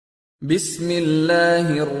بسم الله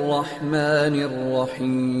الرحمن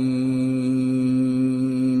الرحيم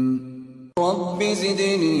رب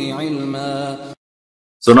زدني علما.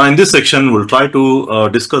 So now in this section, we'll try to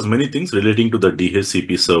discuss many things relating to the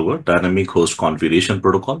DHCP server, Dynamic Host Configuration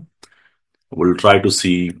Protocol. We'll try to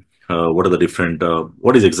see what are the different,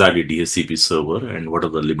 what is exactly DHCP server and what are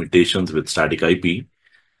the limitations with static IP.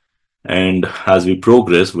 And as we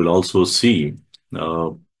progress, we'll also see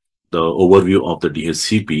the overview of the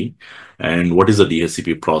DHCP and what is the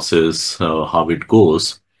DHCP process, how it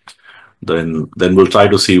goes. Then we'll try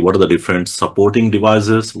to see what are the different supporting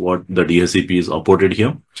devices, what the DHCP is supported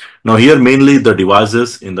here. Now here mainly the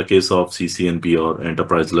devices in the case of CCNP or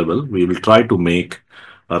enterprise level, we will try to make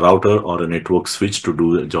a router or a network switch to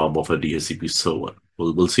do the job of a DHCP server.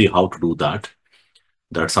 We'll see how to do that.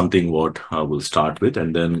 That's something what we'll start with,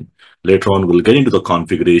 and then later on we'll get into the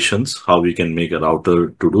configurations, how we can make a router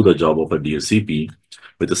to do the job of a DHCP.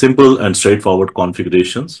 With the simple and straightforward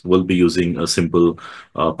configurations, we'll be using a simple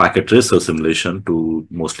packet tracer simulation to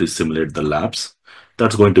mostly simulate the labs.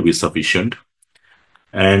 That's going to be sufficient.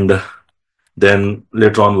 And then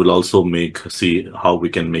later on, we'll also see how we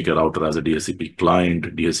can make a router as a DHCP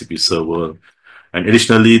client, DHCP server. And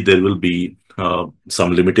additionally, there will be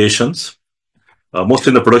some limitations. Mostly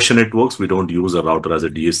in the production networks, we don't use a router as a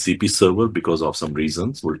DHCP server because of some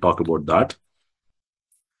reasons. We'll talk about that.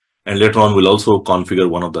 And later on, we'll also configure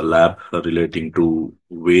one of the lab relating to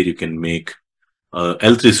where you can make a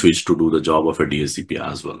L3 switch to do the job of a DHCP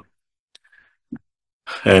as well.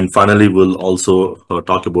 And finally, we'll also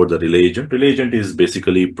talk about the relay agent. Relay agent is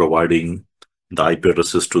basically providing the IP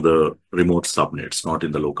addresses to the remote subnets, not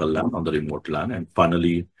in the local LAN, on the remote LAN. And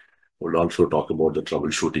finally, we'll also talk about the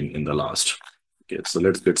troubleshooting in the last. Okay, so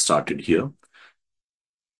let's get started here.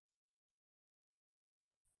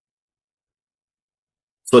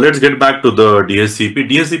 So let's get back to the DHCP.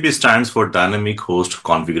 DHCP stands for Dynamic Host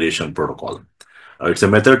Configuration Protocol. It's a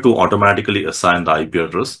method to automatically assign the IP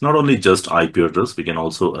address, not only just IP address, we can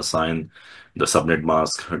also assign the subnet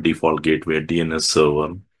mask, default gateway, DNS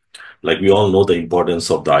server. Like we all know the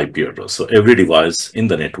importance of the IP address. So every device in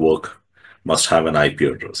the network must have an IP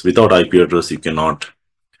address. Without IP address, you cannot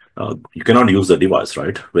use the device,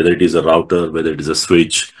 right? Whether it is a router, whether it is a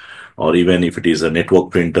switch, or even if it is a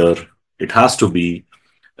network printer, it has to be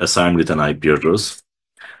assigned with an IP address.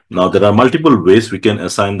 Now, there are multiple ways we can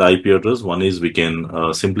assign the IP address. One is we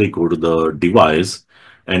can simply go to the device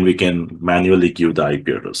and we can manually give the IP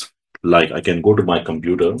address. Like I can go to my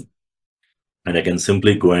computer and I can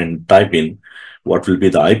simply go and type in what will be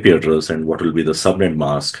the IP address and what will be the subnet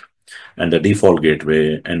mask and the default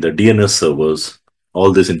gateway and the DNS servers.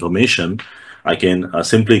 All this information I can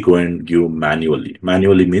simply go and give manually.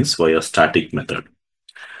 Manually means via static method.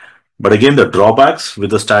 But again, the drawbacks with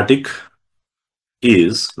the static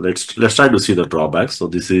is, let's try to see the drawbacks. So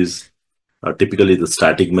this is typically the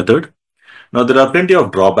static method. Now there are plenty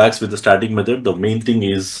of drawbacks with the static method. The main thing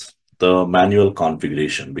is the manual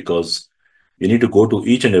configuration, because we need to go to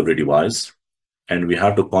each and every device and we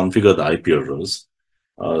have to configure the IP address.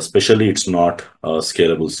 Especially it's not a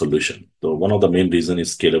scalable solution. So one of the main reasons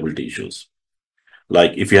is scalability issues.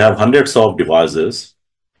 Like if you have hundreds of devices,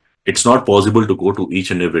 it's not possible to go to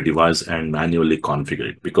each and every device and manually configure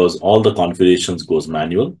it, because all the configurations goes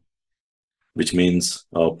manual, which means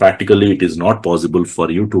practically it is not possible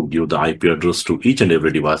for you to give the IP address to each and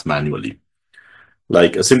every device manually.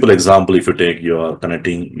 Like a simple example, if you take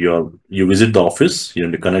you visit the office, you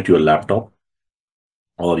need to connect your laptop,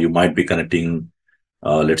 or you might be connecting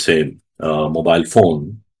let's say a mobile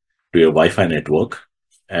phone to your Wi-Fi network,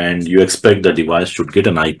 and you expect the device should get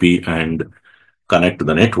an IP and connect to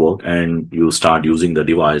the network, and you start using the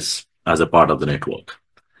device as a part of the network.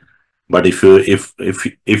 But if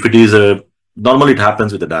it is normally it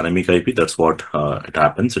happens with a dynamic IP, that's what it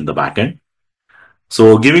happens in the backend.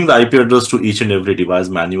 So giving the IP address to each and every device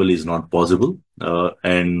manually is not possible,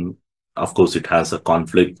 and of course it has a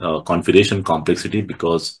configuration complexity.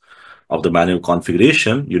 Because of the manual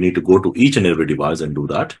configuration, you need to go to each and every device and do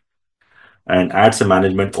that, and adds a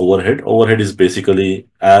management overhead. Overhead is basically,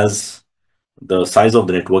 as the size of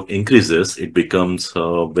the network increases, it becomes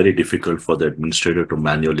very difficult for the administrator to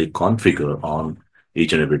manually configure on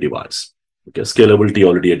each and every device. Okay, scalability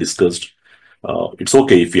already I discussed. It's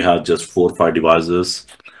okay if you have just 4 or 5 devices,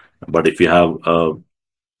 but if you have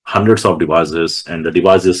hundreds of devices and the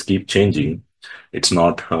devices keep changing, it's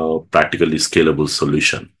not a practically scalable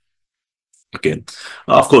solution. Okay,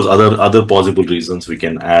 of course, other possible reasons we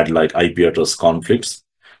can add, like IP address conflicts.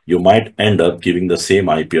 You might end up giving the same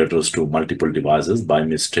IP address to multiple devices by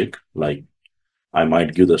mistake. Like I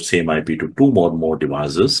might give the same IP to two more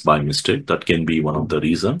devices by mistake. That can be one of the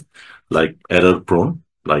reason, like error prone,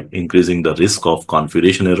 like increasing the risk of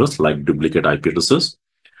configuration errors, like duplicate IP addresses.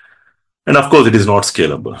 And of course, it is not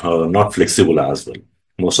scalable, not flexible as well.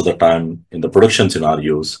 Most of the time in the production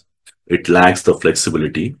scenarios, it lacks the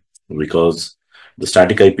flexibility because the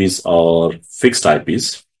static IPs are fixed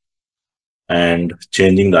IPs and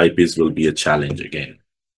changing the IPs will be a challenge again.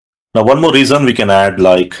 Now, one more reason we can add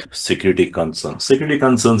like security concerns. Security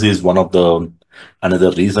concerns is one of the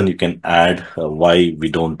another reason you can add why we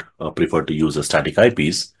don't prefer to use a static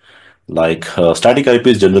IPs. Like static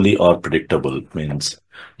IPs generally are predictable, means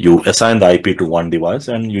you assign the IP to one device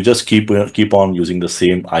and you just keep on using the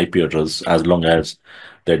same IP address as long as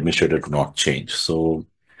the administrator do not change. So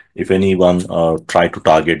if anyone try to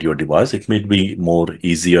target your device, it may be more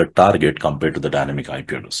easier target compared to the dynamic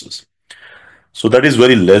IP addresses. So that is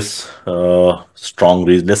very less strong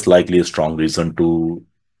reason, less likely a strong reason to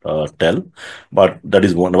tell, but that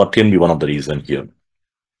is one what can be one of the reason here.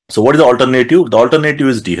 So what is the alternative? The alternative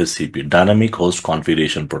is DHCP, Dynamic Host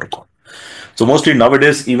Configuration Protocol. So mostly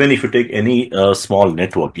nowadays, even if you take any small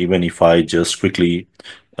network, even if I just quickly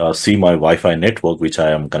see my Wi-Fi network, which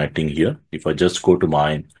I am connecting here, if I just go to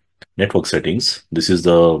my network settings, this is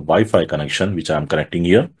the Wi-Fi connection which I am connecting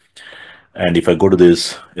here. And if I go to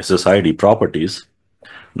this SSID properties,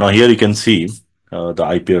 now here you can see the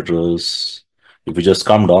IP address. If you just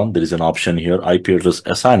come down, there is an option here. IP address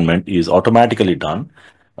assignment is automatically done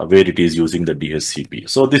where it is using the DHCP.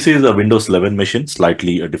 So this is a Windows 11 machine,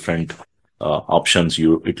 slightly a different options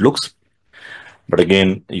it looks. But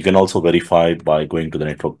again, you can also verify by going to the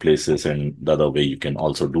network places, and the other way you can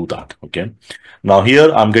also do that. Okay. Now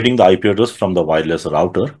here I'm getting the IP address from the wireless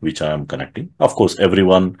router, which I am connecting. Of course,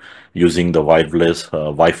 everyone using the wireless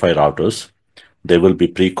Wi-Fi routers, they will be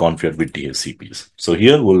pre-configured with DHCPs. So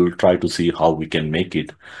here we'll try to see how we can make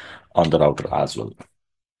it on the router as well.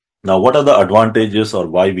 Now, what are the advantages or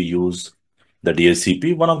why we use the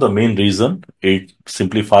DHCP? One of the main reason, it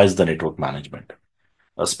simplifies the network management,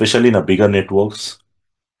 especially in a bigger networks,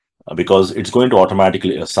 because it's going to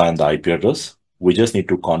automatically assign the IP address. We just need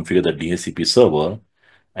to configure the DHCP server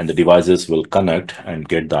and the devices will connect and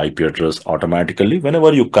get the IP address automatically.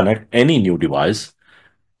 Whenever you connect any new device,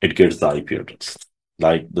 it gets the IP address.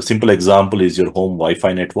 Like the simple example is your home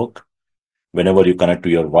Wi-Fi network. Whenever you connect to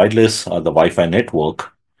your wireless or the Wi-Fi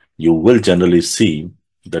network, you will generally see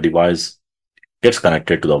the device gets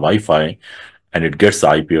connected to the Wi-Fi and it gets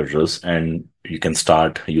the IP address and you can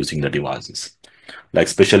start using the devices. Like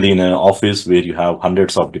especially in an office where you have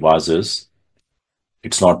hundreds of devices,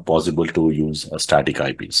 it's not possible to use a static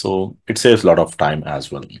IP. So it saves a lot of time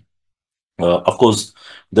as well. Of course,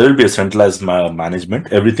 there will be a centralized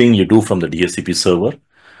management. Everything you do from the DHCP server,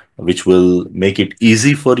 which will make it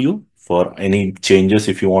easy for you for any changes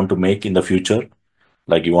if you want to make in the future.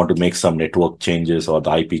 Like you want to make some network changes or the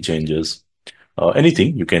IP changes,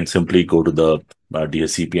 anything, you can simply go to the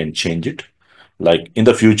DHCP and change it. Like in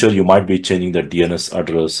the future, you might be changing the DNS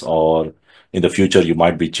address, or in the future, you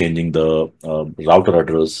might be changing the router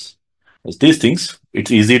address. These things,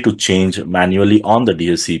 it's easy to change manually on the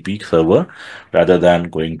DHCP server rather than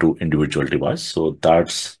going to individual device. So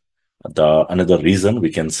that's the another reason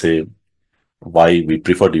we can say why we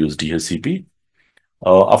prefer to use DHCP.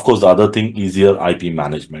 Of course, the other thing, easier IP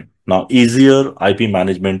management. Now, easier IP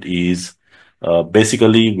management is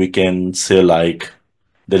basically we can say like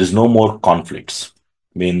there is no more conflicts,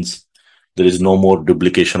 means there is no more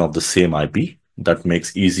duplication of the same IP. That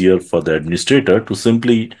makes easier for the administrator to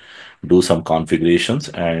simply do some configurations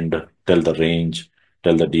and tell the range,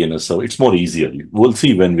 tell the DNS server. It's more easier. We'll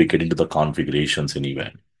see when we get into the configurations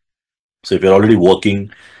anyway. So if you're already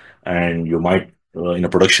working and you might in a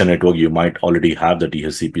production network, you might already have the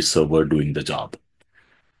DHCP server doing the job.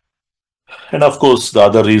 And of course, the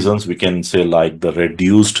other reasons we can say like the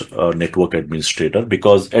reduced network administrator,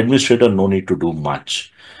 because administrator no need to do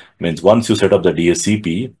much. Means once you set up the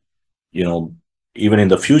DHCP, you know, even in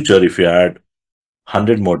the future, if you add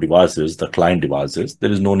 100 more devices, the client devices,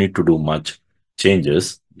 there is no need to do much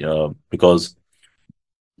changes because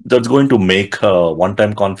that's going to make a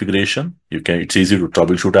one-time configuration. It's easy to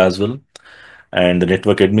troubleshoot as well. And the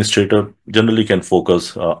network administrator generally can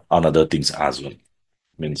focus on other things as well.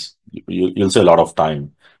 Means you'll save a lot of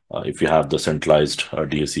time if you have the centralized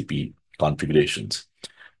DHCP configurations.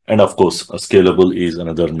 And of course, scalable is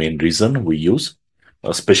another main reason we use,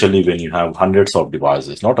 especially when you have hundreds of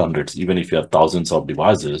devices, not hundreds, even if you have thousands of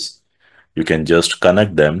devices, you can just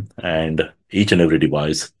connect them and each and every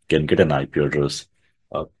device can get an IP address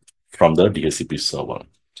from the DHCP server.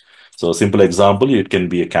 So a simple example, it can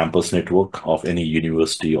be a campus network of any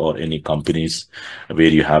university or any companies where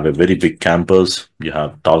you have a very big campus, you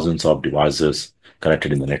have thousands of devices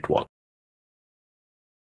connected in the network.